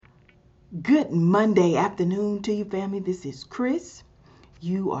Good Monday afternoon to you, family. This is Chris.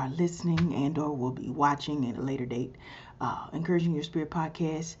 You are listening and or will be watching at a later date. Encouraging Your Spirit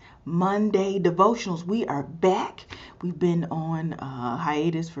podcast, Monday devotionals. We are back. We've been on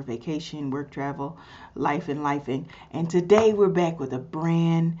hiatus for vacation, work, travel, life and lifing. And today we're back with a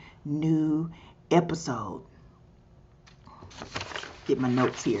brand new episode. Get my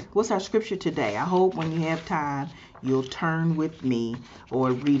notes here. What's our scripture today? I hope when you have time, you'll turn with me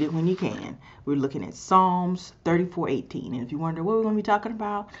or read it when you can. We're looking at Psalms 34:18. And if you wonder what we're going to be talking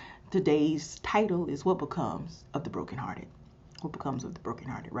about, today's title is What Becomes of the Brokenhearted. What becomes of the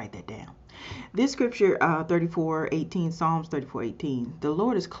brokenhearted? Write that down. This scripture, 34:18, Psalms 34:18. The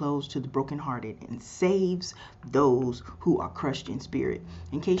Lord is close to the brokenhearted and saves those who are crushed in spirit.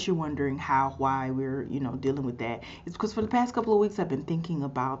 In case you're wondering why we're, dealing with that, it's because for the past couple of weeks I've been thinking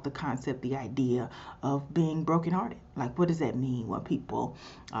about the concept, the idea of being brokenhearted. Like, what does that mean when people,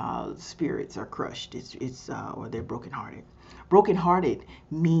 spirits are crushed? Or they're brokenhearted. Brokenhearted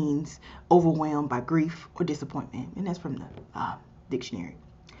means overwhelmed by grief or disappointment, and that's from the dictionary.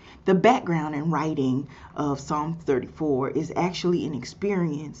 The background and writing of Psalm 34 is actually an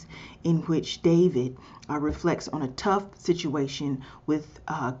experience in which David reflects on a tough situation with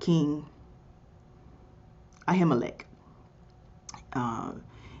King Ahimelech.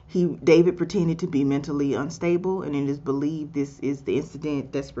 David pretended to be mentally unstable, and it is believed this is the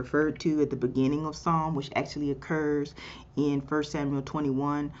incident that's referred to at the beginning of Psalm, which actually occurs in 1 Samuel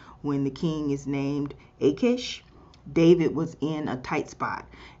 21 when the king is named Achish. David was in a tight spot,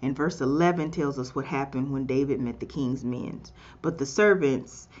 and verse 11 tells us what happened when David met the king's men. But the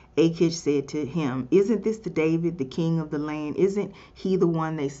servants, Achish said to him, "Isn't this the David, the king of the land? Isn't he the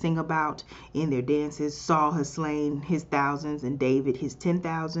one they sing about in their dances? Saul has slain his thousands and David his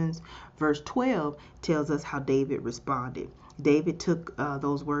 10,000s." Verse 12 tells us how David responded. David took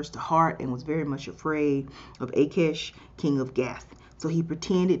those words to heart and was very much afraid of Achish, king of Gath. So he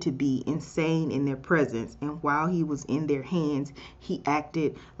pretended to be insane in their presence, and while he was in their hands, he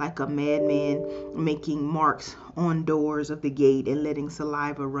acted like a madman, making marks on doors of the gate and letting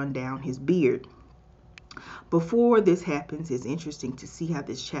saliva run down his beard. Before this happens, it's interesting to see how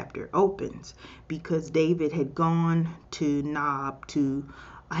this chapter opens, because David had gone to Nob to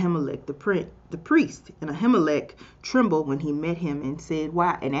Ahimelech the priest, and Ahimelech trembled when he met him and said,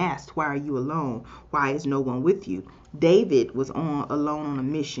 "Why?" and asked, "Why are you alone? Why is no one with you?" David was alone on a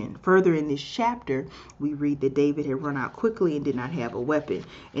mission. Further in this chapter, we read that David had run out quickly and did not have a weapon,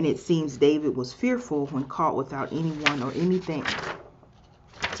 and it seems David was fearful when caught without anyone or anything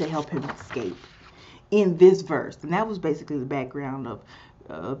to help him escape. In this verse, and that was basically the background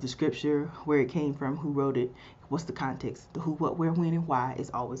of the scripture, where it came from, who wrote it, what's the context, the who, what, where, when, and why is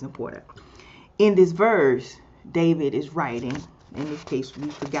always important. In this verse, David is writing, in this case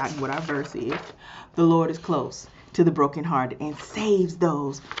we've forgotten what our verse is, the Lord is close to the brokenhearted and saves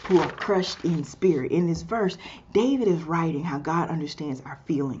those who are crushed in spirit. In this verse, David is writing how God understands our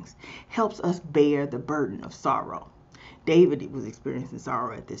feelings, helps us bear the burden of sorrow. David was experiencing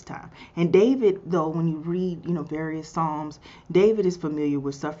sorrow at this time. And David, though, when you read, various Psalms, David is familiar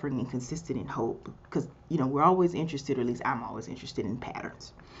with suffering and consistent in hope. Because, we're always interested, or at least I'm always interested in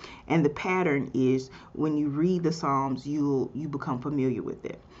patterns. And the pattern is when you read the Psalms, you become familiar with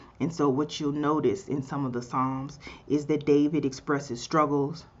it. And so what you'll notice in some of the Psalms is that David expresses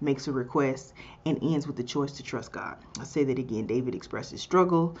struggles, makes a request, and ends with the choice to trust God. I'll say that again. David expresses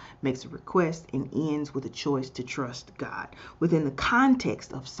struggle, makes a request, and ends with a choice to trust God. Within the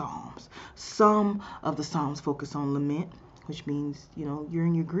context of Psalms, some of the Psalms focus on lament, which means, you're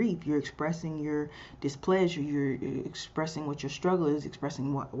in your grief. You're expressing your displeasure. You're expressing what your struggle is,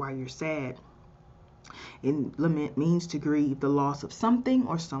 expressing why you're sad. And lament means to grieve the loss of something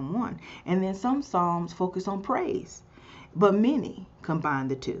or someone. And then some Psalms focus on praise, but many combine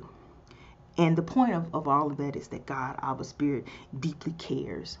the two. And the point of all of that is that God, our Spirit, deeply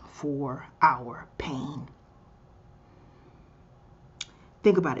cares for our pain.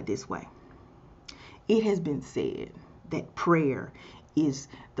 Think about it this way. It has been said that prayer is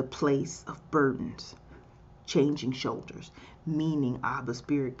the place of burdens, changing shoulders, meaning Abba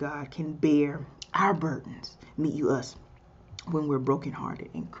Spirit God can bear our burdens, us, when we're brokenhearted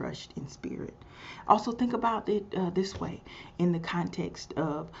and crushed in spirit. Also think about it this way, in the context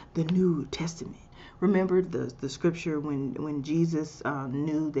of the New Testament. Remember the scripture when Jesus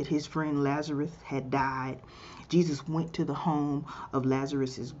knew that his friend Lazarus had died. Jesus went to the home of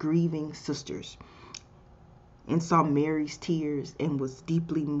Lazarus's grieving sisters and saw Mary's tears and was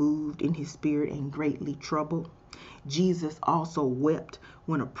deeply moved in his spirit and greatly troubled. Jesus also wept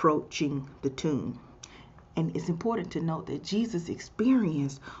when approaching the tomb. And it's important to note that Jesus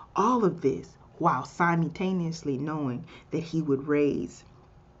experienced all of this while simultaneously knowing that he would raise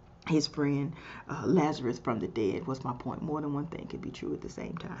his friend Lazarus from the dead. What's my point? More than one thing can be true at the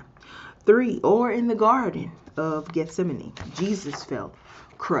same time. 3, or in the Garden of Gethsemane, Jesus felt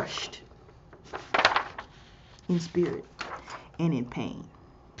crushed in spirit and in pain.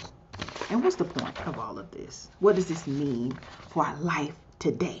 And what's the point of all of this? What does this mean for our life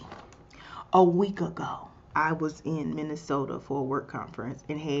today? A week ago, I was in Minnesota for a work conference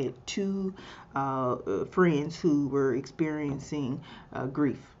and had 2 friends who were experiencing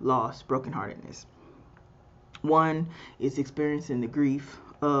grief, loss, brokenheartedness. One is experiencing the grief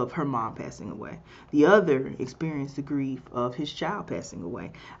of her mom passing away. The other experienced the grief of his child passing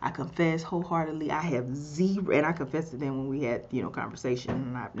away. I confess wholeheartedly, I have zero, and I confessed to them when we had,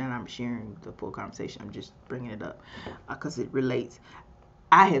 conversation, and I'm sharing the full conversation. I'm just bringing it up because it relates.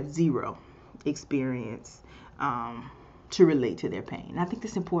 I have zero experience to relate to their pain. I think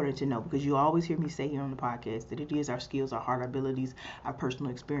that's important to know because you always hear me say here on the podcast that it is our skills, our heart, our abilities, our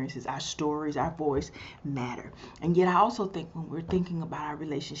personal experiences, our stories, our voice matter. And yet I also think when we're thinking about our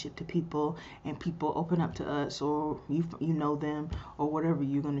relationship to people and people open up to us or you know them or whatever,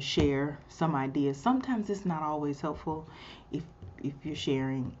 you're going to share some ideas. Sometimes it's not always helpful if you're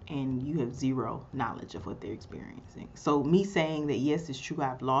sharing and you have zero knowledge of what they're experiencing. So me saying that, yes, it's true,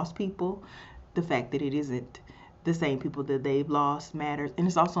 I've lost people, the fact that it isn't the same people that they've lost matters. And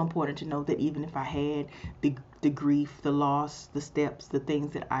it's also important to know that even if I had the grief, the loss, the steps, the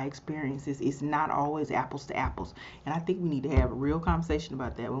things that I experience, it's not always apples to apples. And I think we need to have a real conversation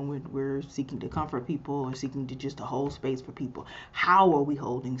about that when we're seeking to comfort people or seeking to just to hold space for people. How are we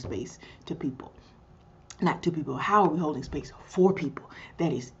holding space to people? Not to people. How are we holding space for people?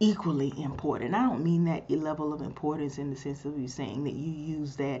 That is equally important. I don't mean that level of importance in the sense of you saying that you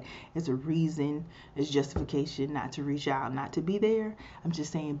use that as a reason, as justification not to reach out, not to be there. I'm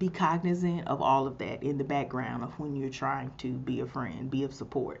just saying be cognizant of all of that in the background of when you're trying to be a friend, be of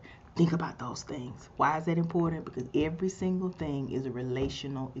support. Think about those things. Why is that important? Because every single thing is a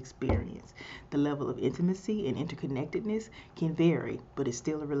relational experience. The level of intimacy and interconnectedness can vary, but it's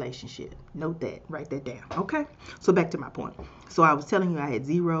still a relationship. Note that. Write that down. Okay? So back to my point. So I was telling you I had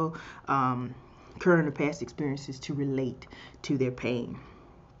zero current or past experiences to relate to their pain.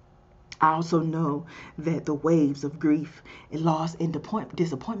 I also know that the waves of grief and loss and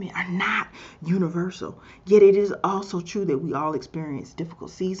disappointment are not universal. Yet it is also true that we all experience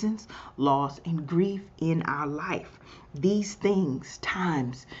difficult seasons, loss, and grief in our life. These things,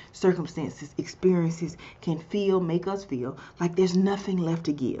 times, circumstances, experiences can make us feel like there's nothing left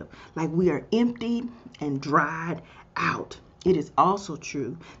to give, like we are empty and dried out. It is also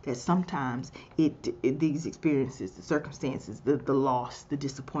true that sometimes these experiences, the circumstances, the loss, the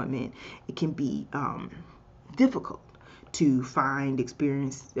disappointment, it can be difficult to find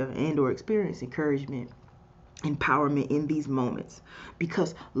experience encouragement, empowerment in these moments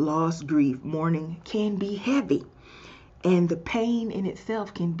because loss, grief, mourning can be heavy and the pain in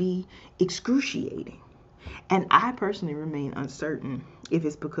itself can be excruciating. And I personally remain uncertain if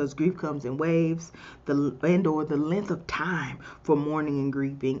it's because grief comes in waves, or the length of time for mourning and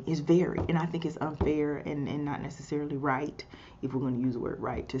grieving is varied. And I think it's unfair and not necessarily right, if we're going to use the word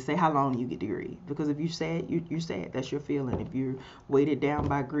right, to say how long you get to grieve. Because if you're sad, you're sad. That's your feeling. If you're weighted down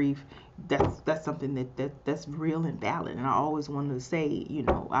by grief, that's something that's real and valid. And I always wanted to say,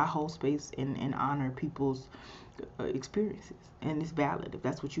 I hold space and honor people's experiences, and it's valid. If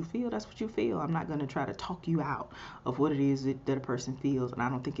that's what you feel, that's what you feel. I'm not going to try to talk you out of what it is that a person feels, and I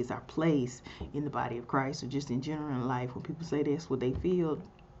don't think it's our place in the body of Christ or just in general in life when people say that's what they feel.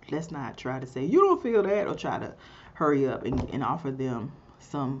 Let's not try to say you don't feel that or try to hurry up and offer them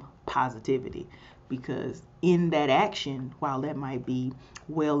some positivity, because in that action, while that might be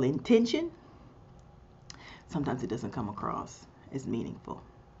well intentioned, sometimes it doesn't come across as meaningful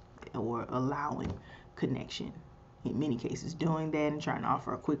or allowing connection. In many cases, doing that and trying to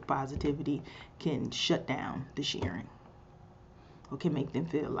offer a quick positivity can shut down the sharing, or can make them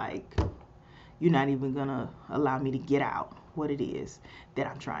feel like you're not even gonna allow me to get out what it is that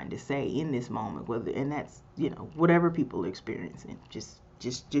I'm trying to say in this moment. And that's whatever people are experiencing. Just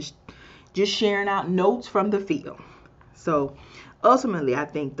sharing out notes from the field. So ultimately, I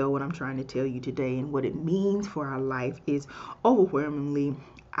think though what I'm trying to tell you today and what it means for our life is overwhelmingly,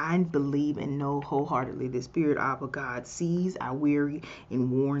 I believe and know wholeheartedly the Spirit of God sees our weary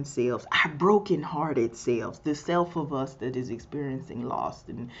and worn selves, our broken-hearted selves, the self of us that is experiencing loss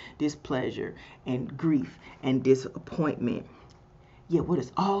and displeasure and grief and disappointment. Yet what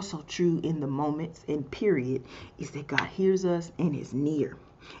is also true in the moments and period is that God hears us and is near.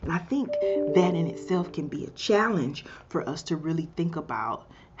 And I think that in itself can be a challenge for us to really think about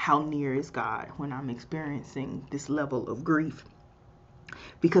how near is God when I'm experiencing this level of grief,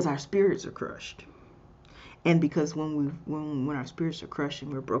 because our spirits are crushed. And because when our spirits are crushed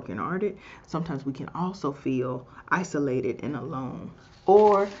and we're brokenhearted, sometimes we can also feel isolated and alone.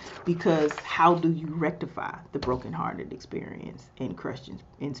 Or because how do you rectify the brokenhearted experience and crushed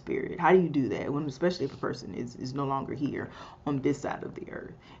in spirit? How do you do that when, especially if a person is no longer here on this side of the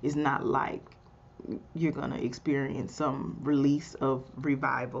earth? It's not like you're gonna experience some release of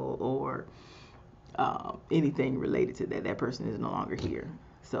revival or anything related to that. That person is no longer here.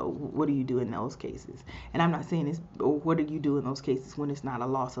 So what do you do in those cases? And I'm not saying this, or what do you do in those cases when it's not a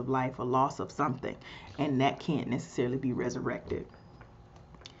loss of life, a loss of something, and that can't necessarily be resurrected?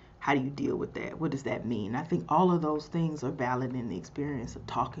 How do you deal with that? What does that mean? I think all of those things are valid in the experience of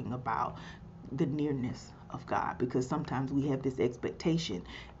talking about the nearness of God, because sometimes we have this expectation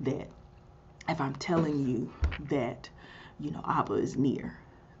that if I'm telling you that, Abba is near,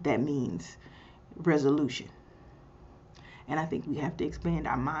 that means resolution. And I think we have to expand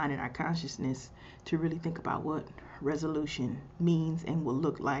our mind and our consciousness to really think about what resolution means and will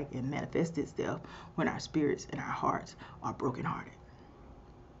look like and manifest itself when our spirits and our hearts are brokenhearted.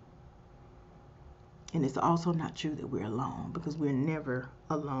 And it's also not true that we're alone, because we're never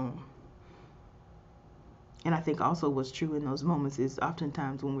alone. And I think also what's true in those moments is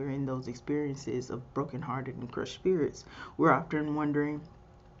oftentimes when we're in those experiences of brokenhearted and crushed spirits, we're often wondering,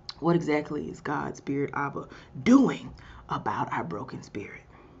 what exactly is God, Spirit, Abba, doing about our broken spirit?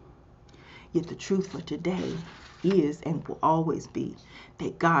 Yet the truth for today is and will always be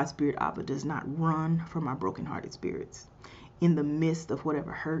that God, Spirit, Abba does not run from our brokenhearted spirits. In the midst of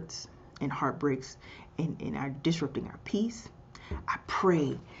whatever hurts and heartbreaks and are disrupting our peace, I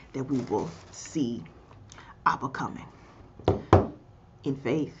pray that we will see Abba coming in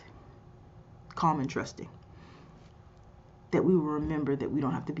faith, calm and trusting. That we will remember that we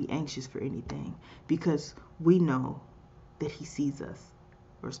don't have to be anxious for anything, because we know that he sees us,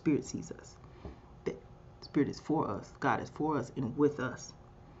 or Spirit sees us. That Spirit is for us, God is for us and with us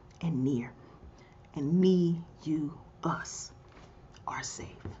and near. And me, you, us are safe.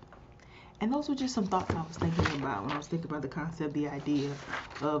 And those were just some thoughts I was thinking about when I was thinking about the concept, the idea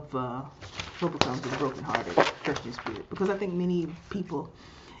of what becomes a brokenhearted Christian spirit. Because I think many people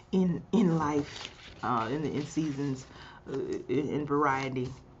in life, in seasons, in variety,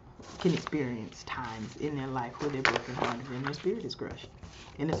 can experience times in their life where they're brokenhearted and their spirit is crushed.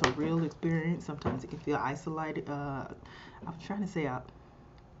 And it's a real experience. Sometimes it can feel isolated. I'm trying to say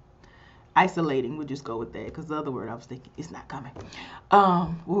isolating. We'll just go with that, because the other word I was thinking is not coming.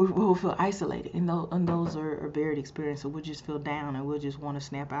 We'll feel isolated, and those are varied experiences. So we'll just feel down, and we'll just want to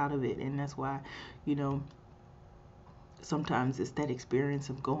snap out of it. And that's why, sometimes it's that experience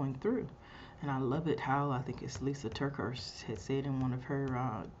of going through. And I love it how, I think it's Lisa TerKeurst had said in one of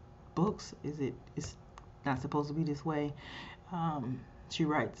her books, it's not supposed to be this way. She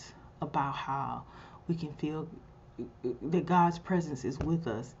writes about how we can feel that God's presence is with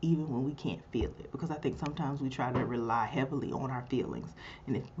us even when we can't feel it, because I think sometimes we try to rely heavily on our feelings,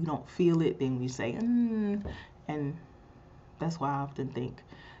 and if we don't feel it, then we say and that's why I often think,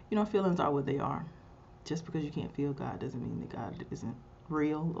 feelings are what they are. Just because you can't feel God doesn't mean that God isn't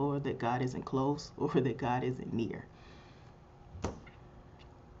real, or that God isn't close, or that God isn't near.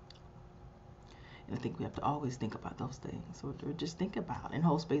 And I think we have to always think about those things, or just think about and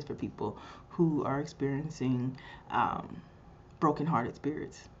hold space for people who are experiencing brokenhearted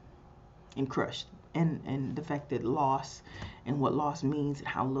spirits and crushed. And the fact that loss and what loss means and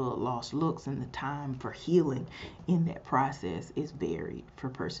how little loss looks and the time for healing in that process is varied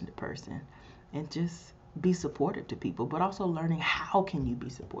from person to person. And just be supportive to people, but also learning how can you be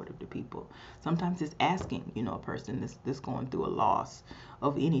supportive to people. Sometimes it's asking, a person that's going through a loss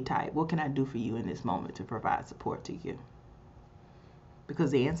of any type, what can I do for you in this moment to provide support to you?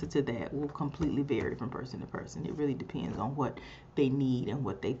 Because the answer to that will completely vary from person to person. It really depends on what they need and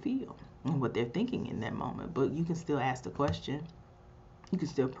what they feel and what they're thinking in that moment. But you can still ask the question. You can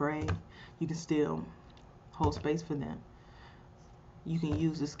still pray. You can still hold space for them. You can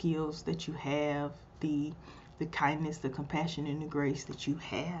use the skills that you have, the kindness, the compassion, and the grace that you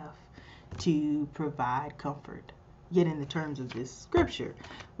have to provide comfort. Yet in the terms of this scripture,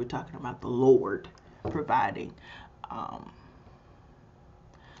 we're talking about the Lord providing a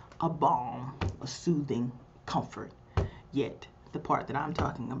balm, a soothing comfort. Yet the part that I'm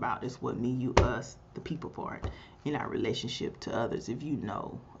talking about is what me, you, us, the people part in our relationship to others. If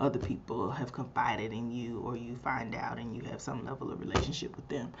other people have confided in you, or you find out and you have some level of relationship with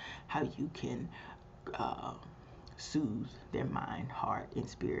them, how you can soothe their mind, heart, and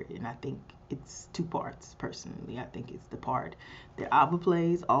spirit. And I think it's two parts, personally. I think it's the part that Abba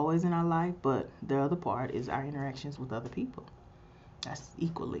plays always in our life, but the other part is our interactions with other people. That's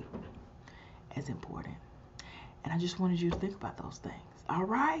equally as important. And I just wanted you to think about those things. All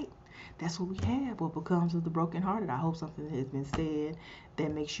right? That's what we have, what becomes of the brokenhearted. I hope something has been said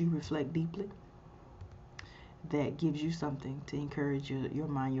that makes you reflect deeply, that gives you something to encourage your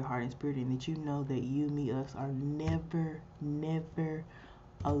mind, your heart, and spirit, and that you know that you, me, us are never, never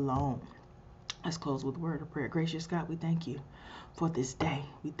alone. Let's close with a word of prayer. Gracious God, we thank you for this day.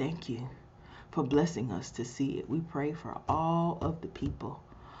 We thank you for blessing us to see it. We pray for all of the people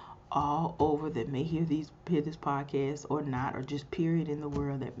all over that may hear this podcast or not, or just period in the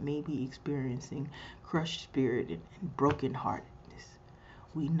world that may be experiencing crushed spirit and brokenheartedness.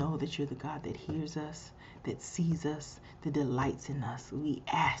 We know that you're the God that hears us, that sees us, that delights in us. We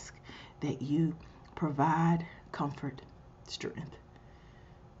ask that you provide comfort, strength,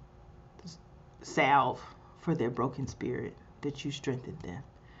 salve for their broken spirit, that you strengthen them,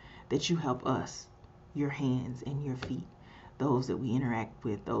 that you help us, your hands and your feet, those that we interact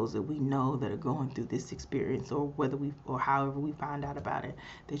with, those that we know that are going through this experience, or however we find out about it,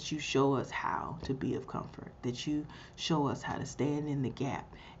 that you show us how to be of comfort, that you show us how to stand in the gap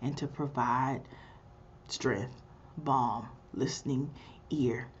and to provide strength, balm, listening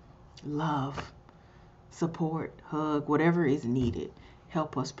ear, love, support, hug, whatever is needed.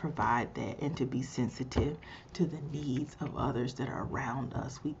 Help us provide that and to be sensitive to the needs of others that are around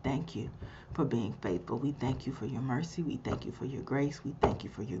us. We thank you for being faithful. We thank you for your mercy. We thank you for your grace. We thank you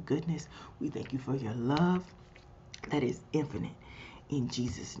for your goodness. We thank you for your love that is infinite. In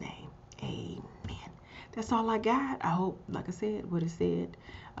Jesus' name, amen. That's all I got. I hope, like I said, what it said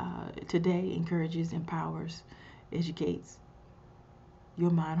today encourages, empowers, educates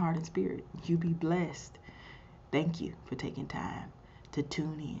your mind, heart, and spirit. You be blessed. Thank you for taking time to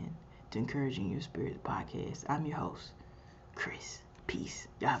tune in to Encouraging Your Spirit podcast. I'm your host, Chris. Peace.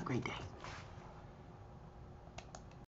 Y'all have a great day.